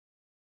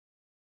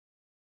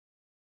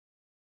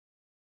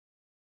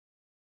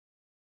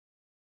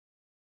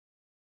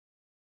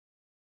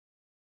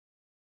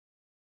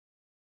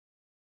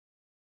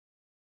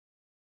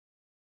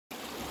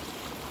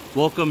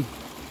Welcome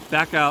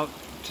back out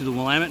to the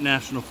Willamette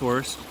National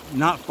Forest,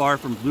 not far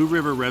from Blue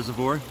River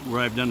Reservoir,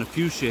 where I've done a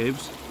few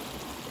shaves.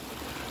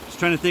 Just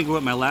trying to think of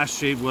what my last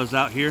shave was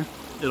out here.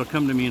 It'll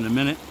come to me in a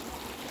minute.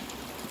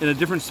 In a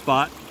different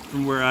spot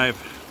from where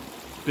I've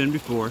been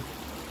before.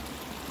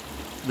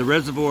 The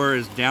reservoir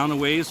is down a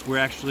ways. We're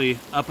actually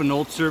up an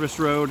old service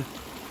road,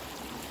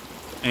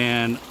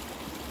 and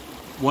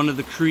one of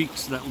the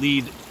creeks that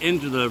lead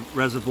into the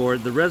reservoir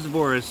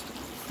is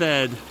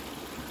fed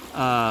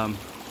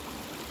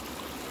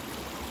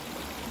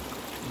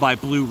by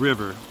Blue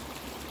River,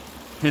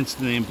 hence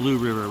the name Blue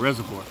River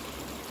Reservoir.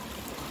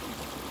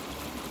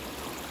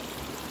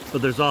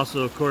 But there's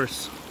also, of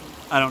course,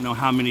 I don't know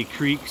how many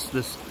creeks.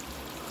 This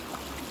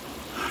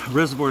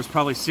reservoir is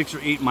probably 6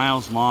 or 8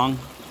 miles long.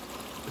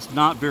 It's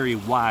not very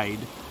wide,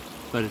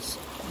 but it's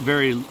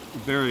very,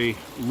 very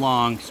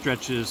long,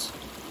 stretches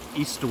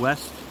east to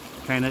west,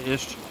 kind of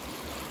ish,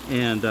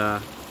 and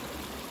a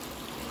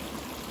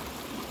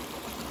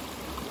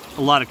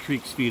lot of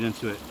creeks feed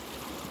into it.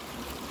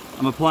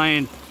 I'm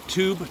applying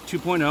Tube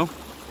 2.0,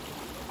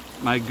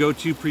 my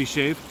go-to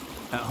pre-shave.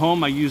 At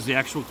home I use the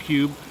actual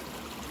cube.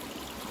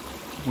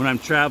 When I'm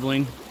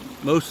traveling,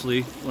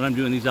 mostly when I'm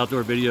doing these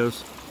outdoor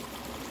videos,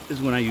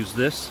 is when I use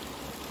this,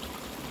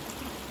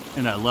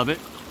 and I love it.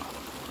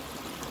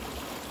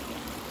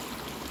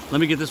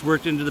 Let me get this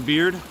worked into the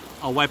beard.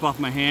 I'll wipe off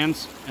my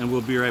hands and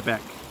we'll be right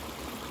back.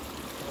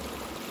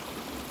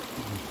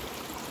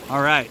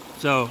 All right,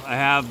 so I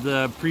have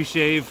the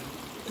pre-shave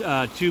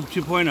Tube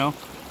 2.0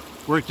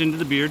 worked into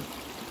the beard.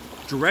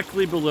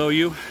 Directly below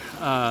you,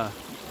 I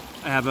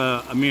have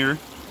a mirror.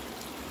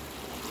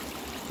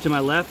 To my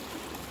left,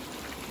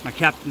 my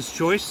Captain's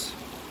Choice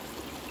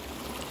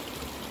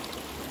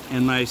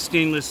and my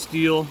stainless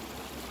steel.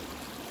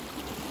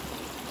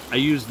 I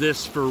use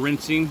this for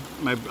rinsing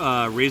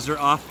my razor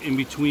off in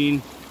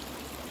between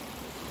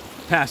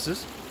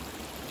passes.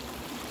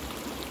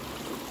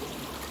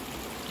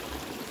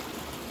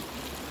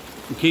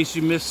 In case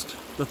you missed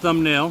the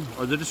thumbnail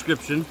or the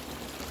description,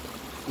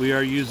 we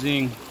are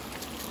using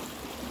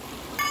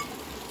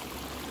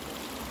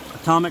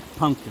Atomic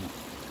Pumpkin.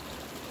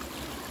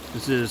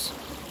 This is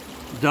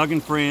Doug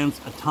and Fran's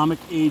Atomic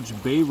Age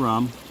Bay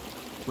Rum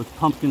with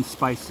pumpkin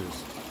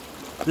spices.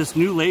 This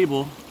new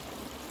label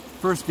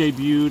first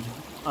debuted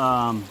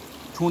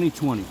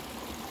 2020.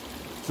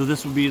 So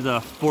this will be the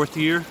 4th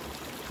year,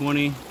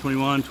 20,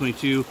 21,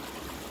 22,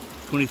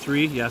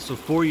 23. Yeah, so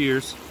 4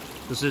 years.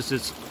 This is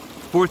its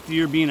 4th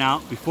year being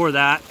out. Before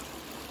that,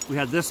 we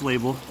had this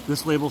label.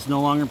 This label's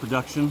no longer in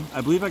production. I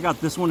believe I got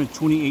this one in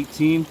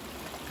 2018,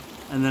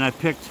 and then I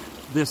picked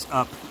this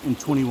up in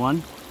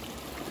 21.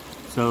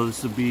 So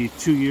this will be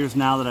 2 years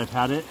now that I've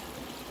had it,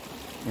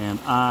 and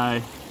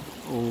I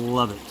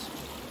love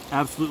it.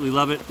 Absolutely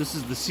love it. This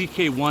is the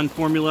CK1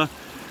 formula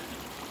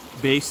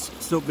base,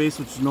 soap base,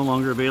 which is no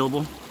longer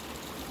available.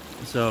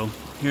 So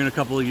here in a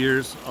couple of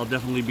years, I'll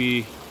definitely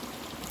be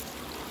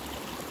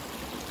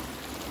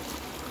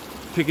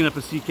picking up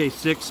a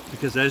CK6,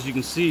 because as you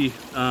can see,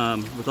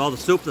 with all the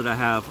soap that I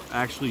have,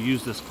 I actually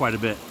use this quite a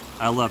bit.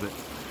 I love it.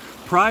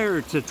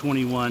 Prior to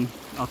 21,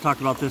 I'll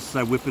talk about this as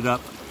I whip it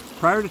up.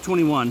 Prior to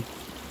 21,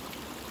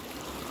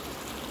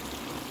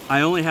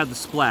 I only had the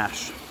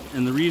splash.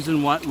 And the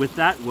reason what with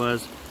that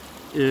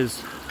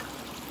is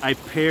I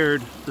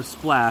paired the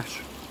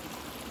splash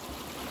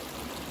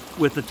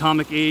with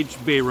Atomic Age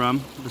Bay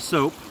Rum, the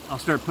soap. I'll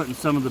start putting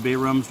some of the Bay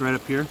Rums right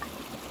up here.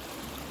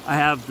 I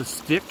have the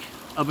stick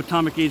of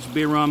Atomic Age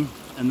Bay Rum,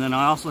 and then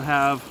I also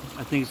have,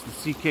 I think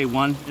it's the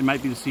CK1, it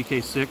might be the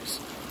CK6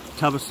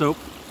 tub of soap,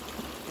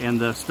 and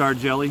the Star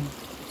Jelly.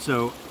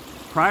 So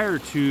prior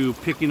to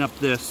picking up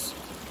this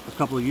a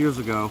couple of years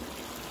ago,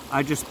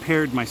 I just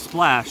paired my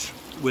splash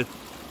with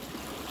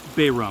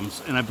Bay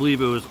Rums, and I believe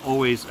it was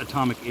always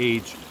Atomic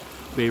Age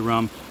Bay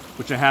Rum,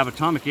 which I have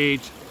Atomic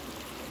Age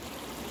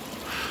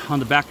on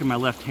the back of my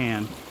left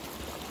hand.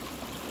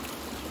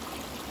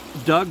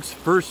 Doug's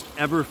first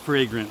ever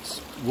fragrance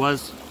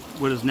was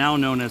what is now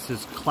known as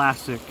his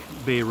classic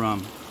Bay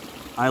Rum.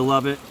 I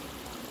love it.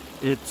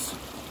 It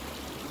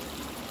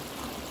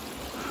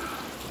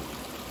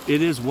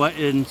is what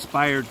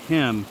inspired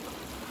him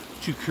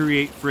to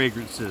create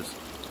fragrances.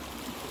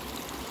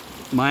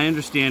 My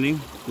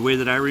understanding, the way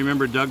that I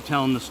remember Doug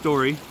telling the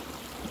story,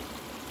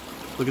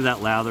 look at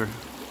that lather,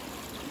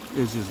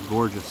 it's just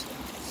gorgeous.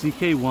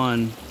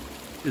 CK1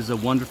 is a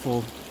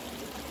wonderful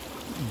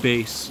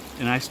base,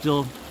 and I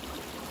still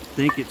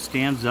think it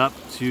stands up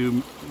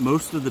to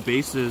most of the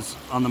bases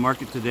on the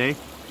market today,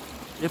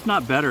 if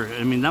not better.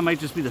 I mean, that might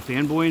just be the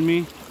fanboy in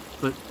me,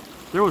 but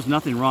there was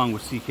nothing wrong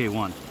with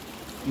CK1,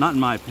 not in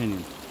my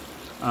opinion.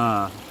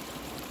 The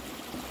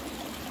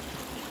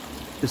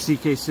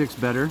CK6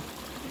 better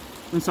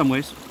in some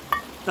ways.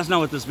 That's not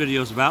what this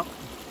video is about.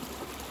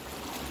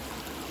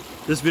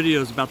 This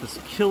video is about this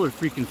killer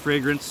freaking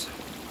fragrance.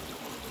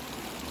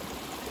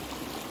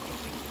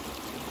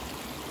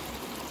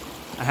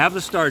 I have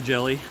the Star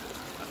Jelly,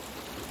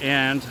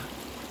 and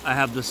I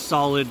have the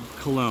solid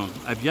cologne.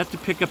 I've yet to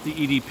pick up the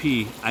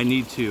EDP. I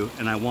need to,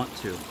 and I want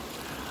to.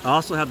 I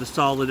also have the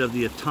solid of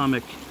the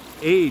Atomic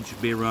Age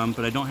Bay Rum,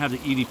 but I don't have the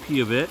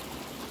EDP of it.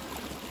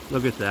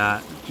 Look at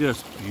that,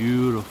 just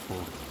beautiful.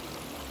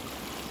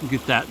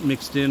 Get that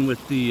mixed in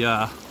with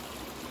the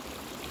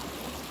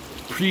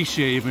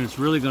pre-shave and it's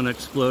really going to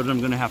explode. I'm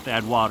going to have to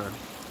add water.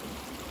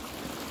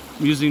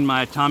 I'm using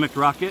my Atomic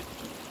Rocket.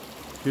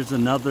 Here's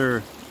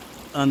another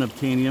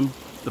unobtainium.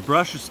 The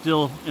brush is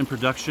still in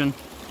production,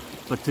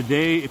 but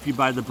today if you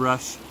buy the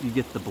brush you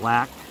get the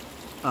black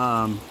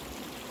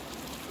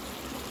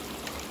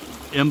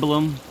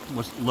emblem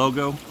with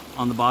logo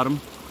on the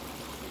bottom.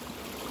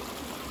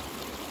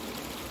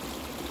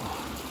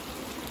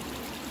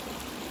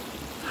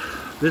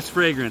 This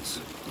fragrance,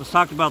 let's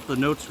talk about the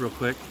notes real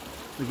quick.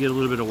 We get a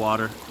little bit of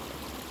water.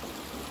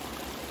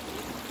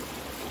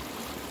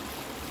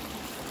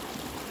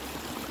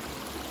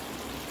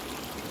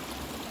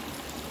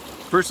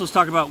 First, let's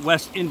talk about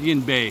West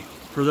Indian Bay,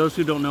 for those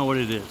who don't know what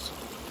it is.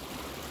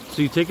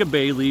 So you take a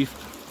bay leaf,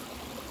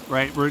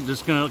 right? We're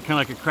just gonna kind of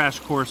like a crash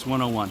course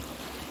 101.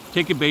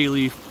 Take a bay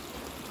leaf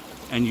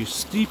and you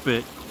steep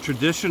it.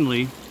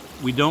 Traditionally,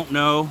 we don't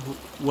know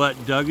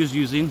what Doug is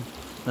using.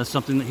 That's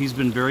something that he's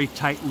been very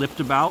tight-lipped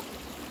about.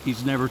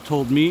 He's never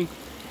told me,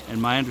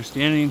 and my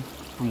understanding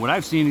from what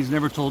I've seen, he's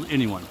never told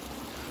anyone.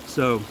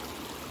 So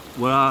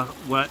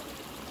what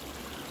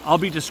I'll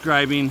be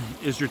describing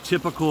is your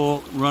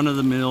typical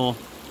run-of-the-mill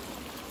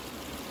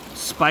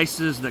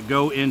spices that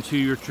go into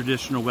your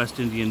traditional West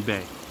Indian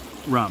Bay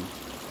rum.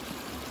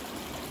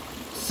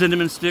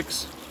 Cinnamon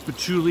sticks,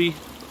 patchouli,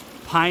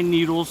 pine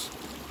needles,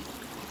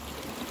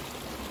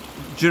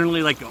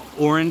 generally like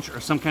orange or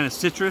some kind of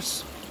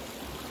citrus,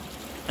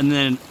 and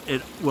then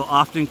it will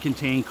often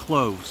contain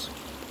cloves.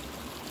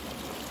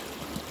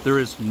 There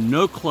is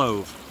no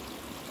clove,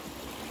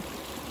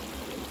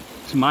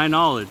 to my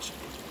knowledge,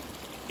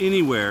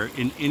 anywhere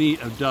in any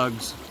of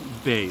Doug's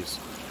bays.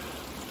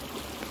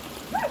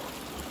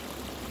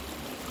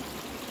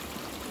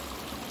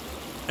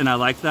 And I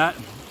like that.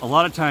 A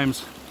lot of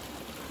times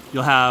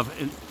you'll have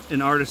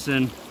an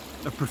artisan,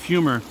 a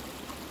perfumer,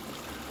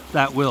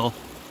 that will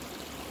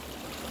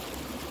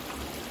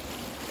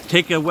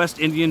take a West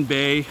Indian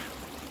Bay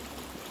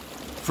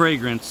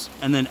fragrance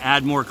and then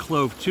add more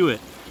clove to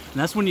it. And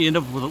that's when you end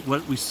up with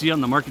what we see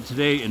on the market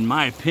today, in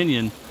my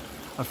opinion,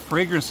 of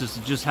fragrances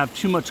that just have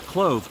too much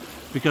clove,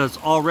 because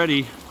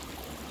already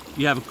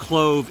you have a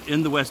clove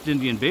in the West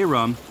Indian Bay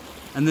rum,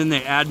 and then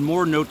they add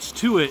more notes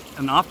to it,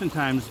 and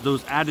oftentimes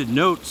those added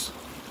notes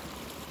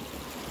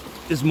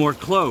is more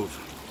clove.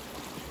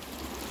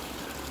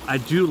 I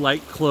do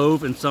like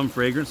clove in some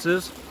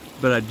fragrances,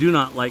 but I do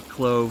not like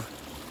clove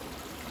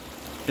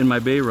in my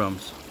bay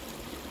rums.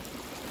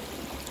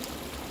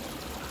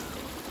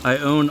 I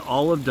own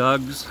all of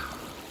Doug's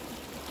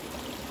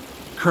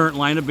current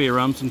line of bay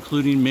rums,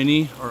 including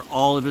many or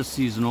all of his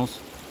seasonals.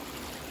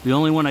 The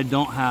only one I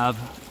don't have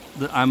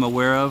that I'm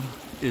aware of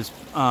is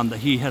that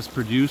he has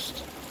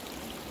produced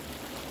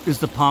is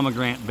the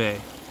Pomegranate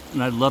Bay,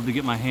 and I'd love to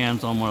get my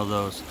hands on one of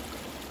those.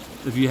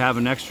 If you have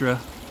an extra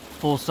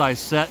full-size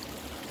set,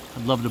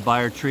 I'd love to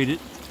buy or trade it.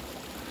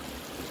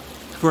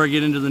 Before I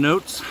get into the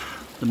notes,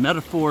 the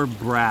Metaphor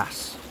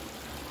Brass.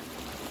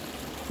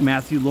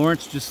 Matthew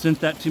Lawrence just sent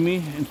that to me.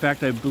 In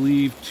fact, I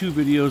believe 2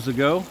 videos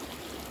ago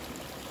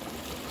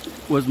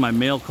was my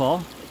mail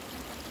call.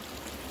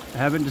 I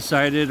haven't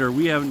decided, or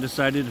we haven't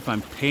decided, if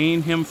I'm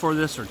paying him for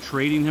this or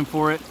trading him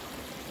for it.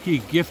 He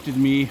gifted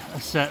me a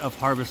set of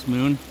Harvest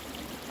Moon.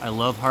 I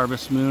love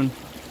Harvest Moon.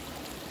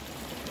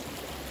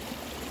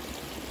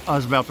 I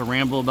was about to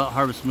ramble about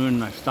Harvest Moon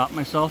and I stopped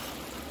myself.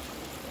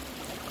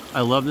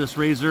 I love this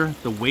razor.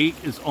 The weight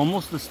is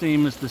almost the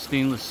same as the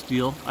stainless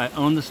steel. I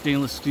own the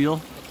stainless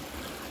steel.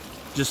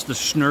 Just the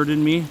schnurd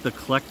in me, the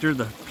collector,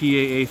 the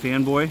PAA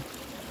fanboy.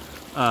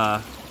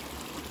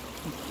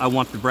 I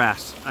want the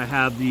brass. I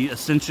have the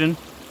Ascension.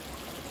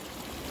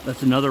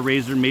 That's another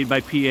razor made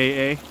by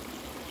PAA.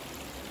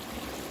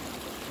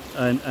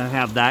 And I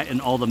have that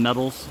in all the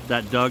metals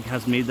that Doug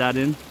has made that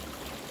in.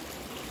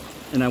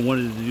 And I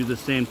wanted to do the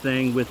same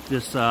thing with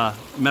this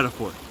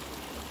Metaphor.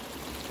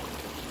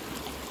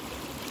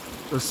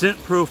 The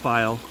scent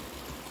profile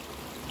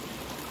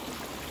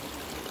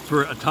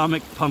for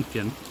Atomic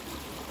Pumpkin.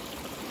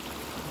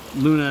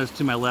 Luna is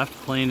to my left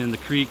playing in the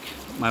creek.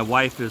 My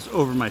wife is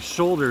over my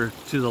shoulder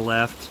to the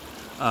left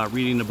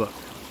reading a book.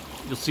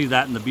 You'll see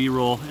that in the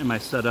B-roll in my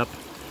setup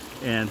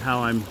and how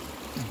I'm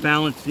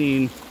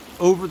balancing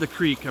over the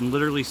creek. I'm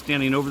literally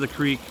standing over the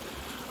creek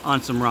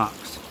on some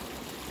rocks.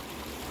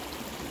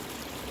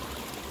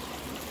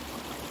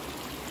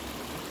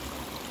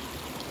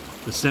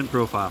 The scent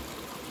profile.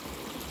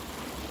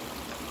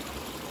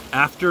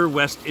 After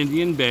West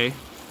Indian Bay,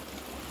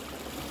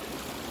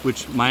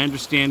 which my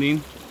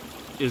understanding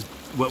is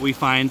what we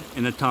find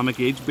in Atomic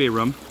Age Bay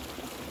Rum,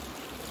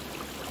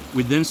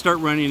 we then start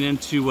running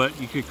into what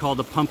you could call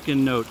the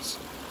pumpkin notes.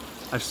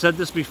 I've said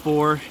this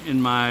before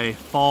in my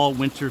fall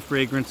winter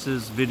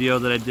fragrances video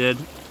that I did.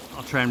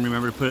 I'll try and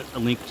remember to put a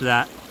link to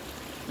that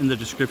in the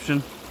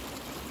description.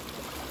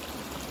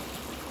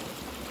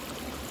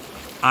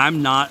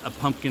 I'm not a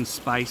pumpkin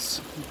spice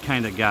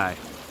kind of guy.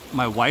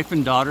 My wife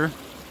and daughter,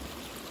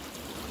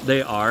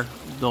 they are.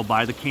 They'll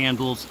buy the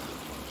candles,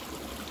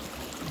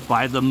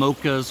 buy the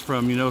mochas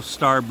from, you know,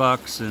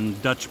 Starbucks and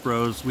Dutch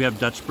Bros. We have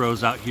Dutch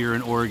Bros out here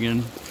in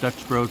Oregon.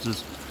 Dutch Bros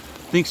is,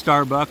 think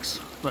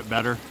Starbucks, but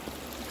better.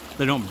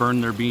 They don't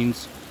burn their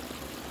beans.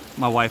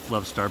 My wife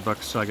loves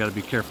Starbucks, so I got to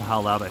be careful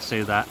how loud I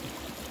say that.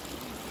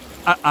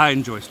 I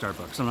enjoy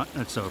Starbucks. I'm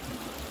not, so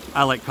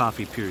I like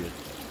coffee, period.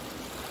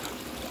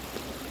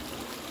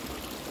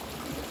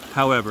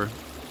 However,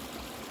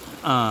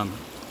 I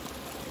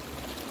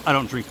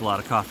don't drink a lot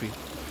of coffee.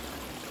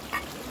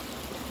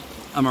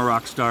 I'm a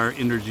Rockstar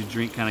energy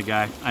drink kind of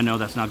guy. I know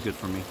that's not good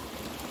for me.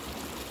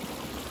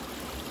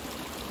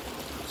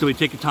 So we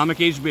take Atomic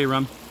Aged Bay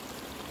Rum.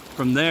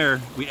 From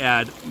there, we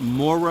add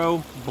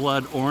Moro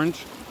Blood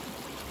Orange,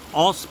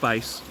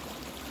 allspice,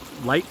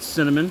 light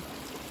cinnamon,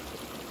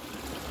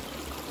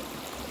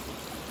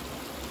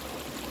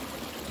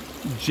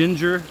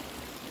 ginger,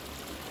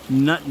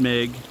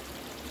 nutmeg,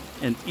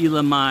 and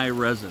elamai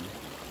resin.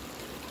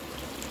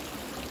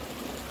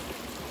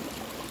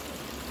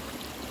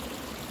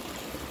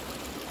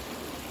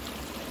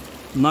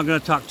 I'm not going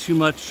to talk too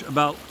much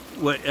about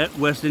what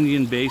West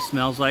Indian Bay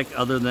smells like,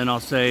 other than I'll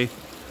say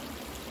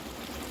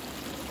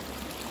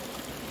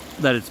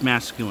that it's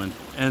masculine.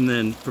 And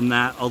then from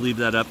that, I'll leave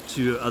that up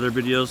to other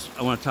videos.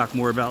 I want to talk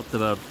more about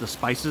the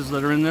spices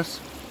that are in this.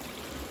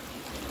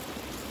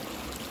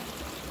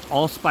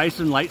 Allspice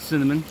and light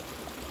cinnamon.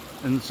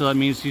 And so that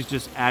means he's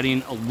just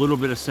adding a little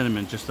bit of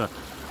cinnamon, just a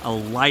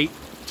light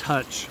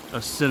touch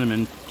of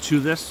cinnamon to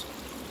this.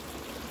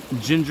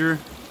 Ginger,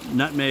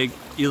 nutmeg,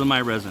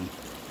 elamai resin.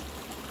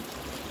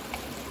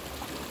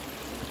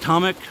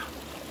 Atomic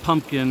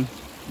Pumpkin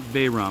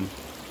Bay Rum.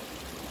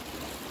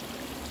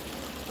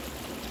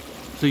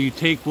 So you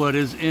take what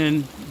is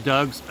in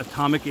Doug's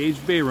Atomic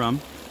Aged Bay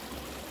Rum,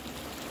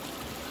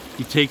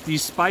 you take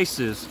these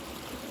spices,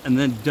 and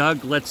then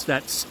Doug lets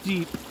that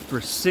steep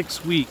for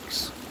 6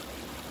 weeks.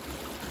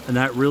 And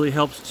that really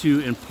helps to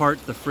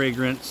impart the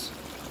fragrance.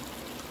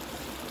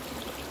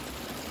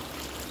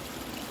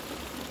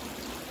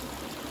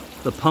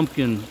 The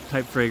pumpkin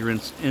type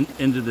fragrance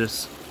into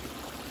this.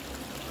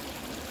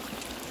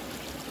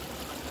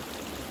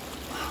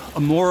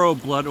 Moro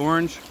Blood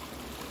Orange.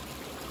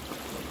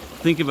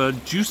 Think of a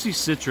juicy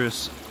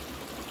citrus,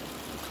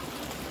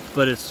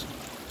 but it's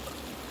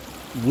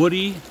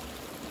woody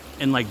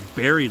and like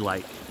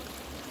berry-like.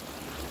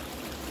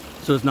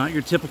 So it's not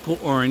your typical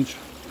orange.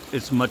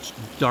 It's much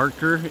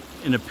darker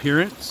in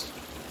appearance.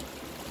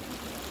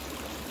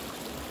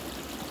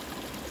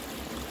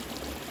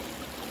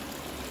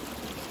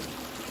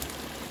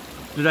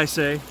 Did I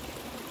say?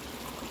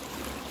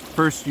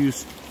 First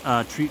use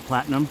Treat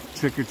Platinum,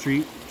 Trick or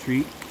Treat.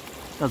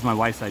 That was my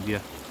wife's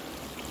idea.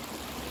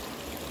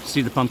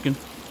 See the pumpkin?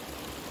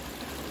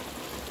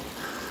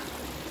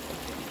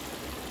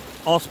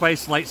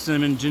 Allspice, light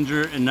cinnamon,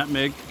 ginger, and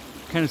nutmeg.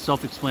 Kind of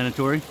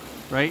self-explanatory,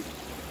 right?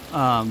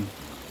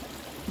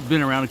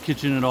 Been around a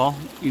kitchen at all,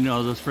 you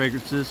know those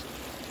fragrances.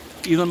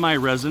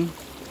 Elamai resin.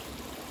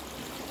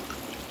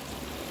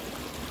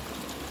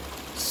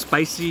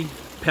 Spicy,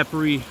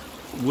 peppery,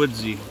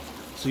 woodsy.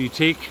 So you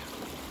take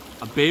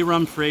a bay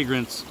rum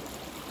fragrance,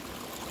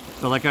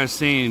 but like I was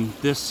saying,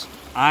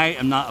 I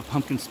am not a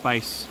pumpkin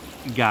spice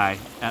guy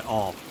at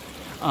all.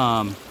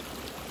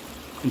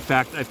 In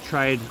fact, I've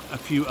tried a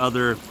few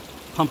other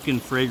pumpkin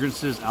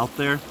fragrances out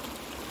there,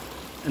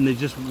 and they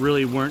just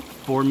really weren't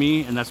for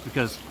me, and that's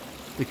because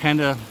they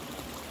kind of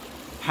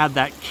had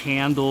that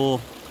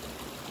candle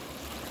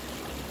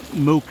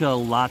mocha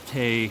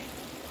latte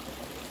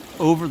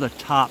over the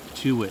top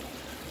to it.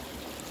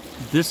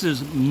 This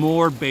is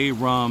more bay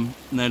rum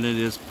than it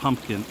is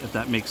pumpkin, if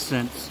that makes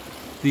sense.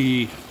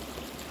 The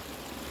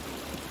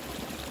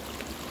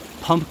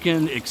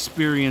pumpkin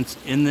experience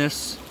in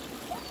this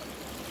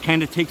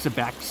kind of takes a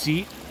back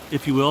seat,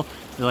 if you will.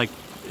 Like,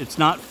 it's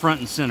not front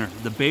and center.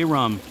 The bay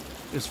rum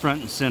is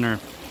front and center,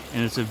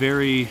 and it's a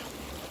very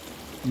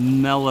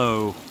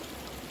mellow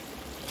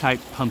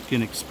type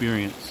pumpkin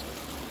experience.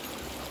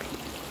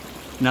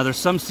 Now there's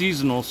some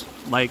seasonals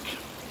like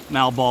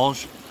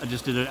Malbolge. I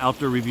just did an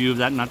outdoor review of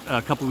that not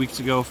a couple weeks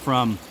ago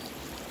from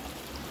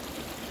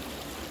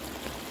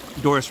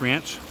Doris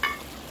Ranch.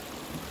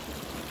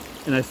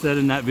 And I said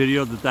in that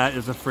video that that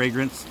is a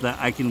fragrance that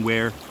I can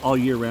wear all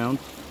year round.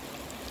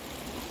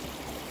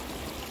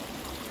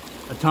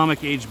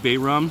 Atomic Aged Bay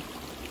Rum,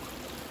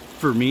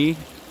 for me,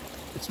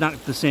 it's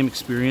not the same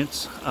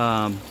experience.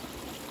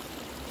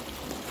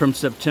 From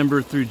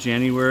September through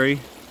January,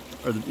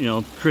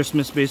 or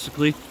Christmas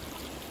basically,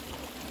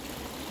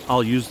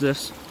 I'll use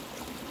this.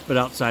 But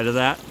outside of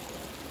that,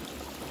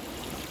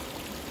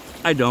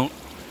 I don't.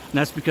 And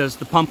that's because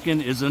the pumpkin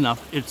is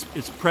enough.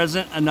 It's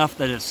present enough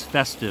that it's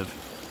festive.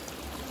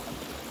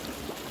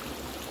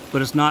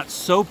 But it's not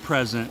so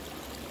present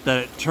that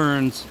it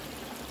turns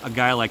a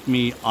guy like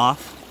me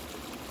off.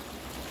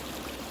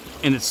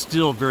 And it's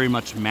still very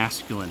much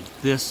masculine.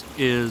 This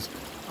is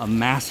a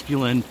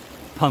masculine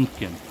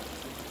pumpkin.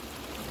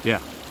 Yeah.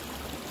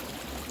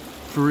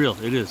 For real,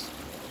 it is.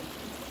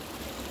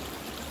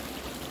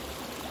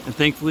 And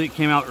thankfully it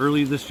came out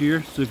early this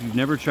year, so if you've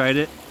never tried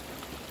it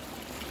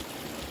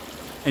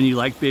and you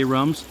like bay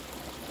rums,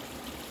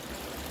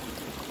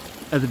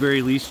 at the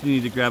very least you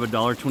need to grab a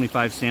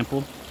 $1.25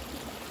 sample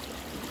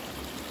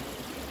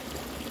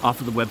off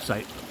of the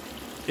website.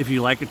 If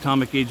you like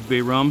Atomic Age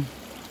Bay Rum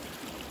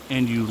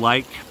and you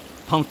like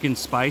pumpkin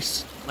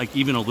spice, like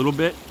even a little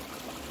bit,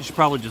 you should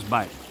probably just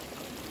buy it.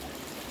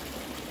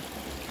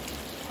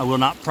 I will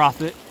not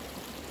profit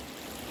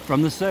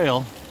from the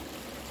sale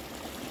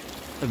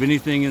of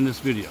anything in this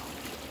video.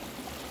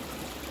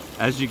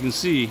 As you can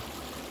see,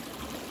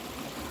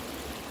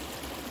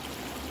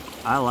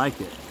 I like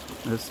it.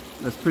 That's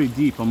pretty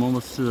deep. I'm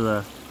almost to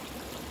the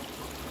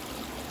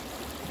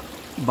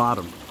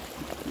bottom.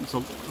 It's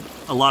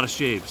a lot of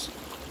shaves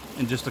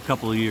in just a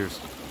couple of years.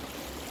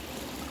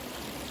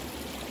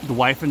 The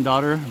wife and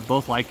daughter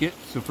both like it,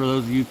 so for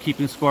those of you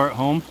keeping score at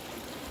home,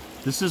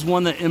 this is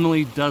one that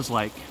Emily does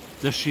like.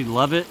 Does she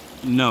love it?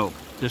 No.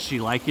 Does she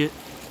like it?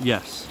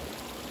 Yes.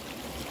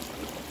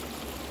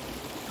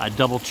 I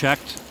double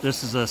checked.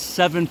 This is a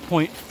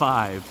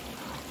 7.5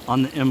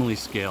 on the Emily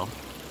scale.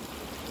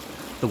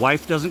 The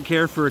wife doesn't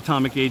care for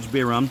Atomic Age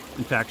Bay Rum.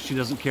 In fact, she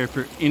doesn't care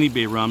for any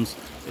Bay Rums.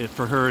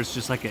 For her, it's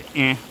just like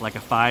like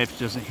a 5. She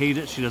doesn't hate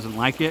it. She doesn't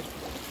like it.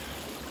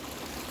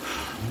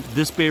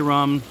 This Bay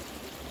Rum,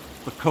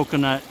 the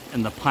coconut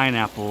and the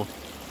pineapple.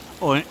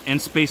 Oh,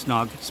 and Space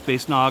Nog.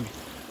 Space Nog,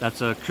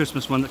 that's a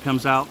Christmas one that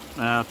comes out.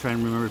 I'll try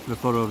and remember the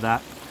photo of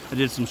that. I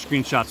did some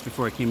screenshots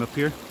before I came up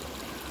here.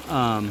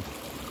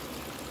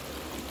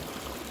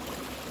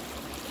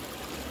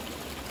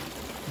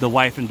 The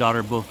wife and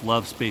daughter both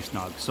love Space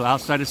Nog. So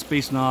outside of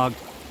Space Nog,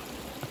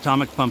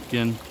 Atomic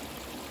Pumpkin,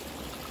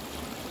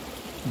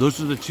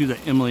 those are the two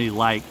that Emily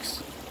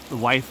likes. The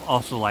wife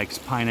also likes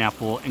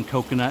pineapple and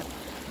coconut.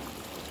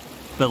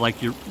 But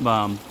like your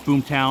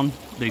Boomtown,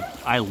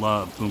 I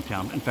love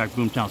Boomtown. In fact,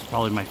 Boomtown's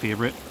probably my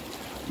favorite.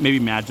 Maybe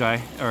Magi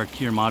or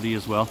Kiramati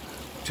as well.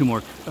 Two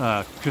more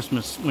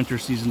Christmas, winter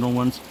seasonal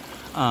ones.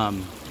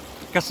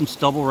 Got some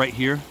stubble right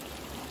here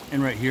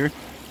and right here.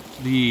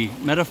 The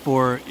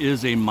metaphor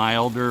is a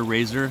milder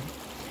razor.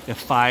 If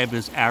 5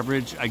 is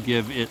average, I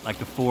give it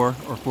like a 4 or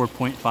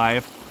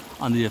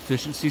 4.5 on the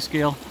efficiency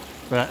scale.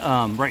 But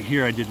right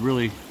here, I did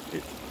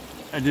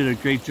a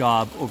great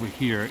job over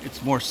here.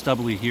 It's more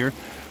stubbly here,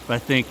 but I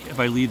think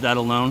if I leave that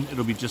alone,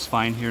 it'll be just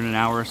fine here in an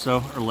hour or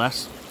so or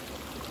less.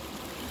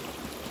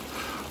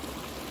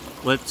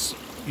 Let's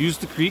use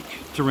the creek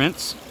to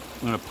rinse.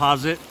 I'm gonna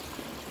pause it,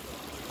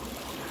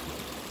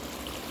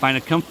 find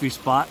a comfy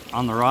spot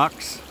on the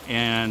rocks,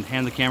 and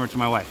hand the camera to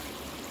my wife.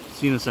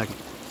 See you in a second.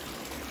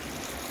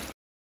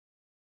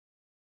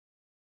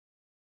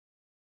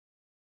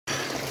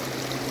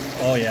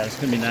 Oh yeah, it's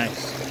gonna be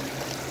nice.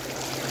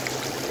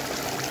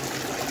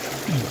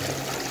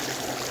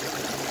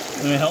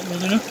 You wanna help me,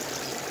 Luna?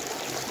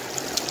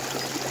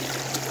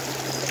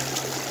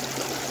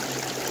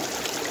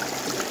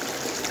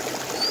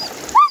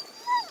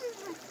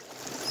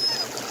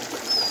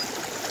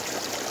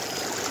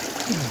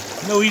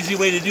 No easy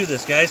way to do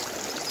this, guys.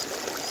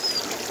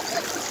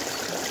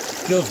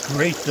 Feels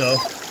great though.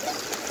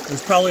 It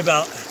was probably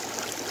about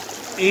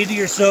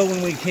 80 or so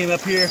when we came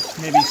up here,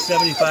 maybe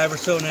 75 or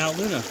so now.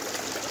 Luna,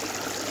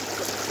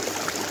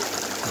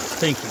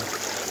 thank you.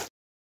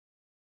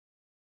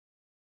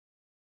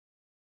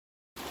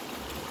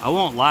 I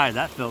won't lie,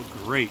 that felt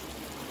great.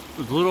 It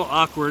was a little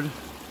awkward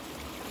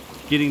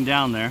getting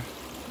down there,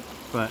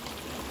 but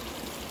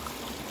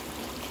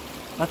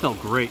that felt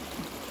great.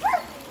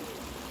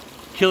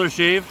 Killer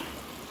shave.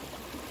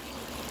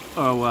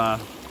 Oh,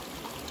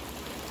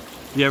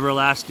 the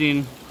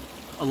Everlasting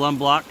Alum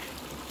block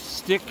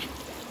stick.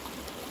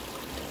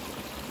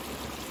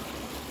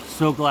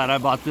 So glad I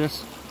bought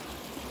this.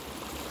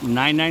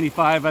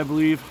 $9.95, I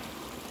believe.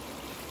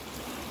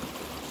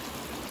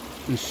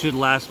 This should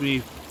last me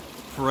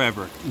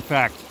forever. In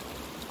fact,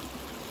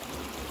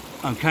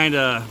 I'm kind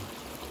of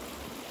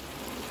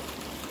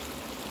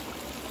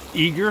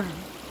eager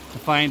to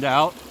find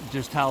out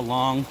just how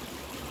long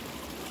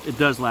it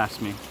does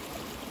last me.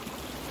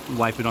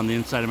 Wipe it on the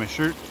inside of my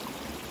shirt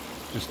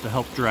just to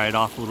help dry it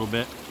off a little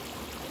bit.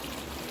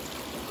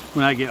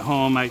 When I get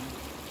home, I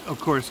of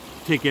course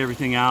take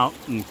everything out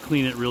and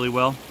clean it really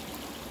well.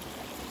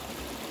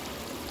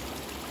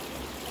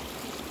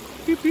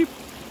 Beep beep.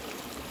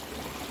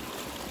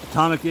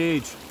 Atomic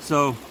Age.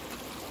 So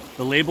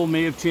the label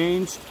may have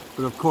changed,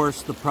 but of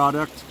course the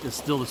product is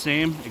still the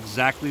same,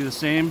 exactly the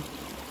same.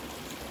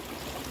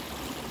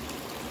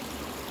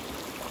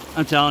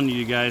 I'm telling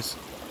you guys,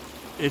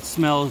 it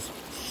smells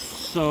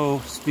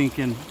so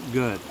stinking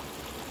good.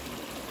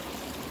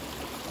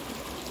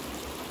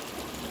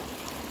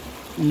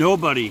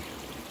 Nobody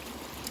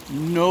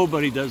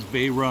does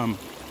bay rum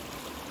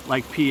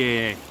like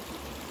PAA.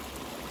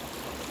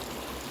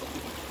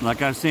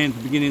 Like I was saying at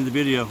the beginning of the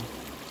video,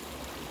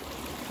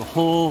 the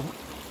whole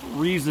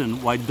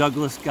reason why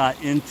Douglas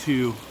got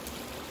into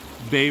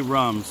bay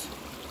rums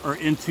or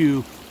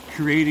into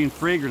creating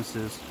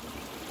fragrances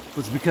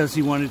was because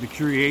he wanted to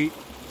create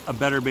a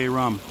better bay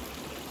rum.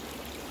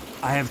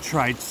 I have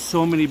tried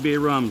so many bay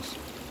rums.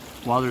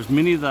 While there's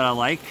many that I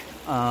like,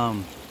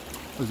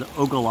 was it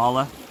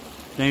Ogallala?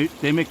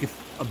 They make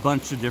a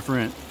bunch of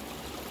different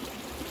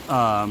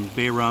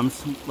bay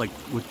rums, like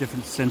with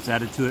different scents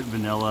added to it,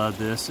 vanilla,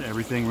 this,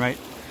 everything, right?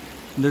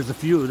 And there's a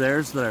few of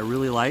theirs that I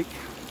really like,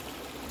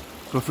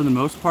 but for the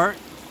most part,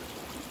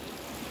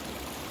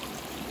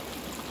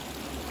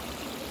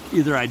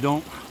 either I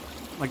don't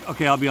like.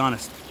 Okay, I'll be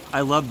honest.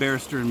 I love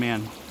Barrister and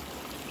Mann.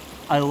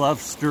 I love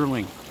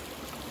Sterling.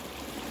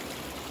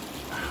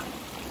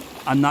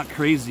 I'm not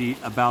crazy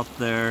about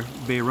their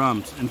bay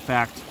rums. In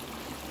fact,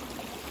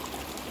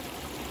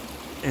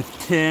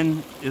 if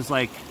 10 is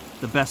like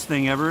the best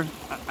thing ever,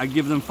 I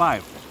give them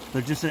 5.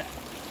 They're just an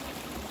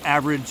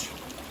average,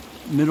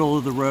 middle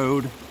of the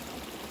road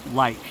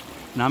like.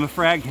 And I'm a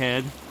frag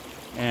head,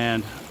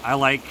 and I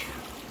like,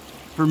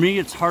 for me,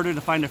 it's harder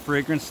to find a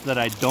fragrance that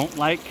I don't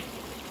like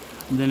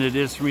than it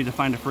is for me to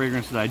find a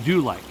fragrance that I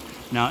do like.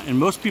 Now, and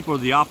most people are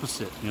the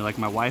opposite. You know, like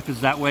my wife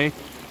is that way,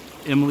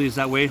 Emily is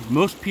that way.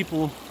 Most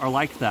people are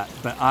like that,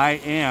 but I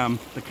am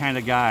the kind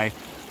of guy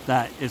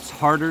that it's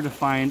harder to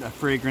find a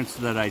fragrance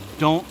that I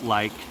don't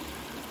like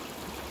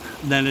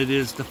than it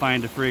is to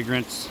find a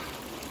fragrance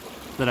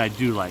that I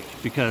do like.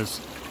 Because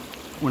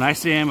when I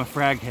say I'm a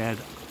frag head,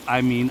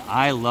 I mean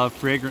I love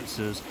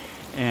fragrances,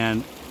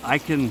 and I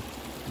can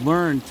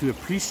learn to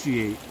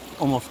appreciate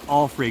almost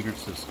all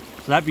fragrances.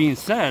 So that being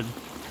said,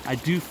 I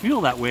do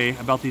feel that way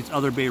about these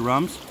other bay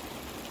rums.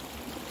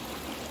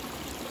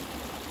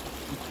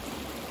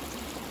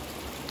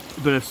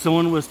 But if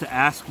someone was to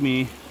ask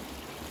me,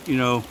 you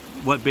know,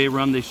 what bay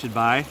rum they should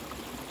buy,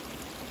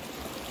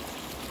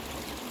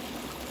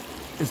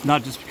 it's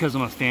not just because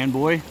I'm a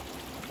fanboy,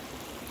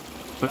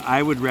 but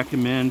I would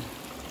recommend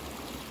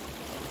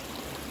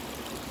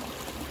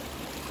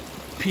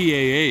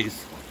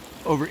PAAs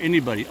over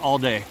anybody all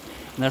day.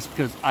 And that's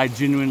because I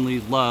genuinely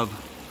love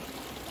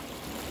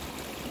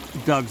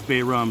Doug's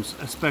bay rums,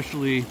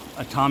 especially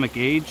Atomic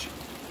Age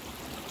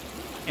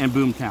and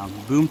Boomtown.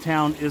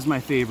 Boomtown is my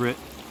favorite.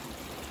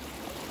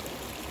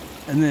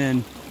 And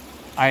then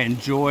I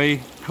enjoy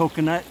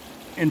coconut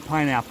and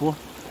pineapple.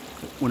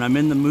 When I'm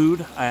in the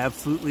mood, I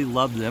absolutely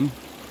love them.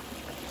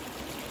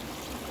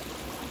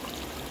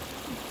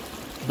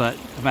 But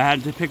if I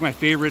had to pick my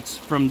favorites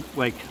from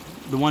like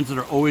the ones that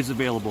are always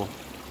available,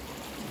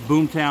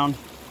 Boomtown,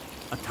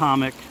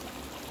 Atomic,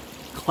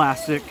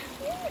 Classic,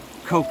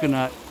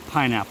 Coconut,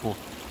 Pineapple.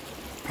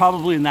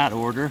 Probably in that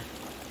order.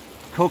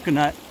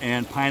 Coconut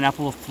and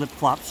pineapple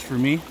flip-flops for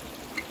me.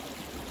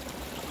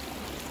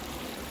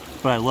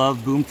 But I love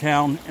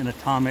Boomtown and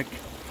Atomic.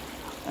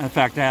 In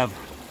fact, I have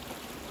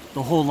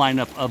the whole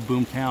lineup of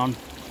Boomtown.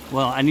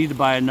 Well, I need to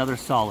buy another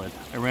solid.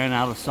 I ran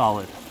out of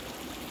solid.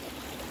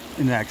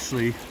 And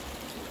actually,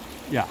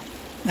 yeah.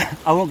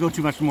 I won't go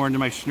too much more into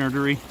my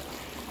schnurdery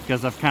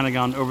because I've kind of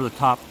gone over the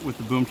top with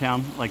the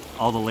Boomtown, like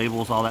all the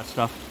labels, all that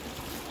stuff.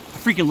 I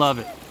freaking love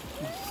it.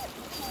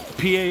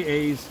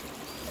 PAAs,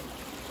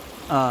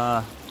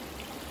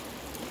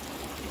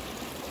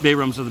 bay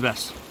rums are the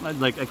best.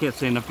 I can't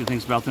say enough good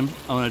things about them.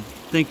 I want to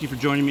thank you for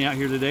joining me out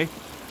here today.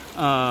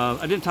 I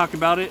didn't talk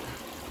about it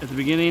at the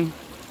beginning.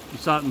 You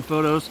saw it in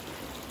photos.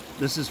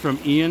 This is from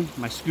Ian,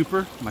 my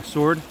scooper, my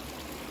sword.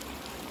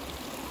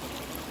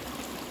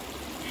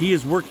 He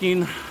is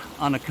working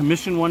on a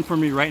commission one for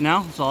me right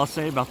now. That's all I'll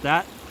say about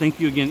that. Thank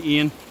you again,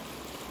 Ian.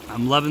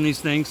 I'm loving these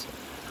things.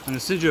 I'm going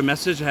to send you a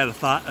message. I had a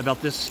thought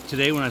about this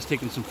today when I was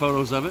taking some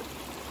photos of it.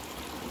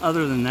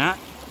 Other than that,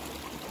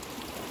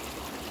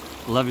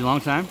 I love you long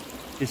time.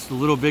 It's the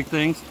little big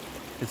things.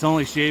 It's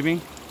only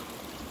shaving.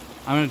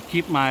 I'm going to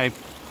keep my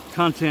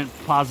content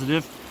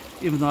positive,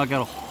 even though I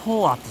got a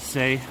whole lot to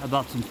say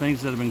about some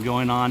things that have been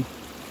going on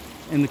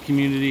in the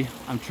community.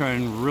 I'm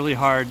trying really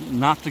hard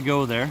not to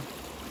go there.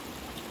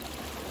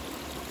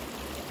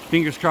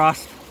 Fingers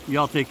crossed.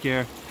 Y'all take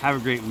care. Have a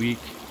great week.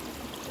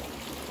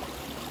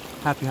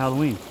 Happy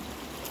Halloween.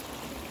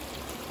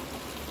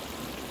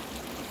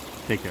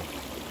 Take care.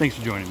 Thanks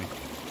for joining me.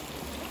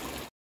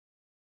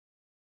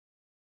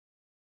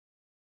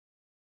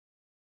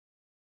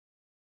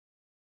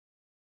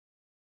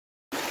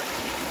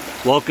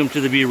 Welcome to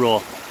the B-roll.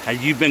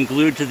 Have you been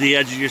glued to the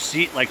edge of your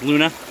seat like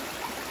Luna?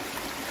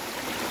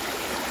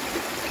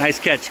 Nice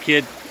catch,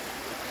 kid.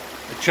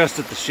 I trust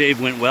that the shave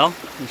went well.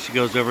 And she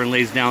goes over and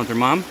lays down with her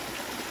mom.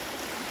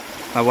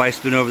 My wife's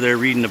been over there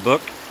reading a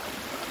book.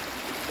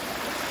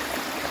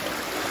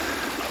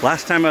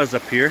 Last time I was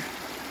up here,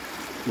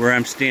 where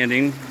I'm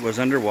standing was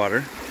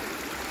underwater.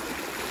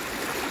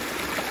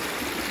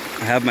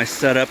 I have my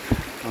setup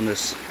on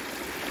this.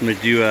 I'm going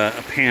to do a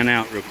pan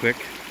out real quick.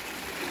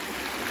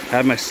 I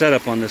have my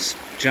setup on this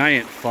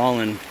giant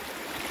fallen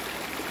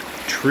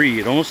tree.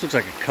 It almost looks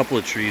like a couple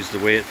of trees the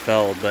way it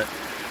fell, but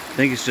I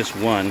think it's just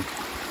one. You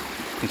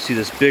can see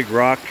this big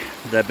rock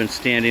that I've been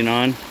standing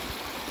on.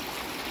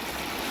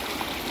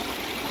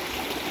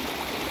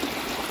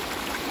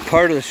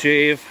 Part of the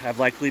shave, I've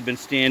likely been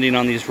standing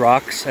on these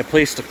rocks. I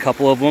placed a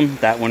couple of them,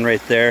 that one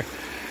right there.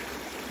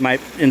 Might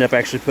end up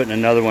actually putting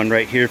another one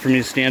right here for me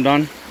to stand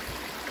on.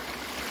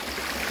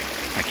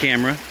 My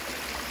camera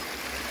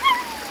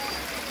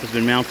has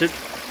been mounted.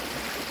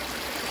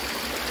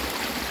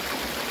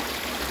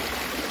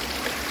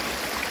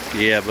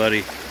 Yeah,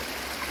 buddy.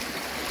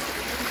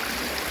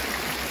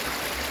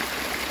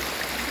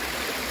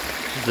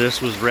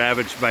 This was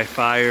ravaged by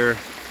fire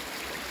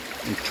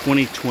in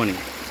 2020.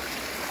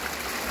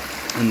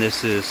 And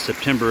this is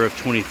September of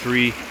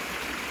 23. The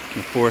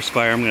forest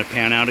fire. I'm going to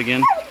pan out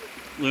again.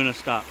 Luna,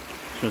 stop.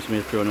 She wants me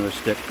to throw another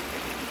stick.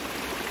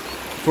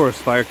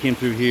 Forest fire came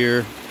through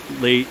here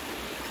late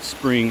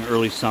spring,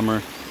 early summer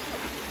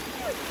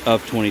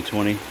of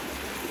 2020.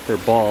 Her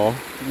ball,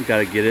 we got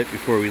to get it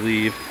before we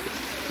leave.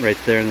 Right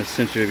there in the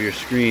center of your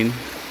screen.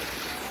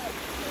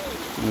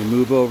 I'm going to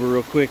move over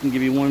real quick and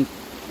give you one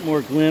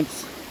more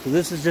glimpse. So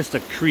this is just a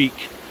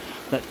creek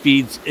that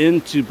feeds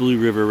into Blue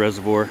River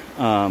Reservoir.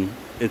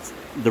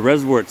 The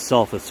reservoir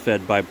itself is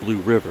fed by Blue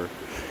River.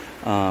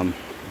 And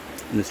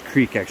this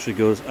creek actually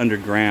goes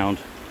underground,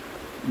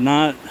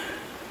 not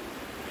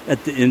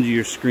at the end of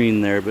your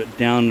screen there, but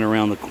down and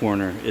around the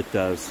corner it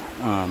does.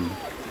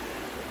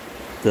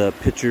 The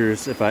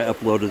pictures, if I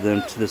uploaded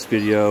them to this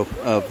video,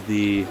 of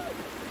the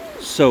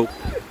soap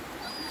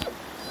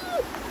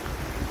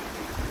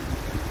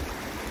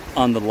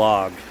on the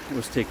log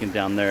was taken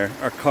down there.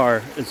 Our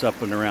car is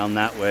up and around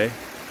that way.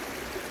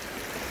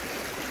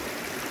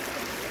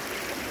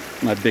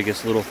 My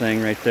biggest little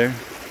thing right there.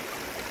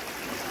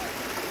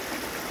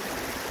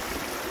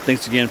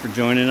 Thanks again for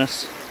joining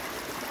us.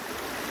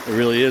 It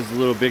really is the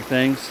little big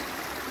things.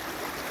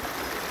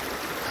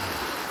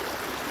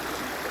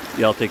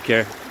 Y'all take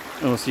care,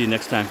 and we'll see you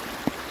next time.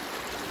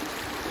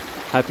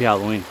 Happy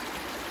Halloween.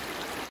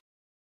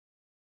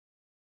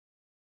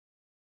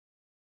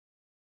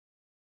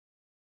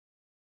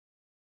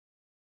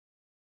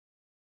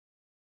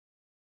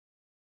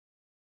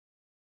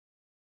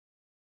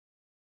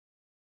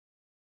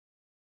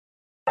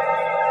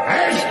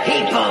 Earth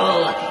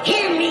people,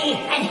 hear me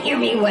and hear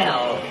me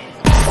well.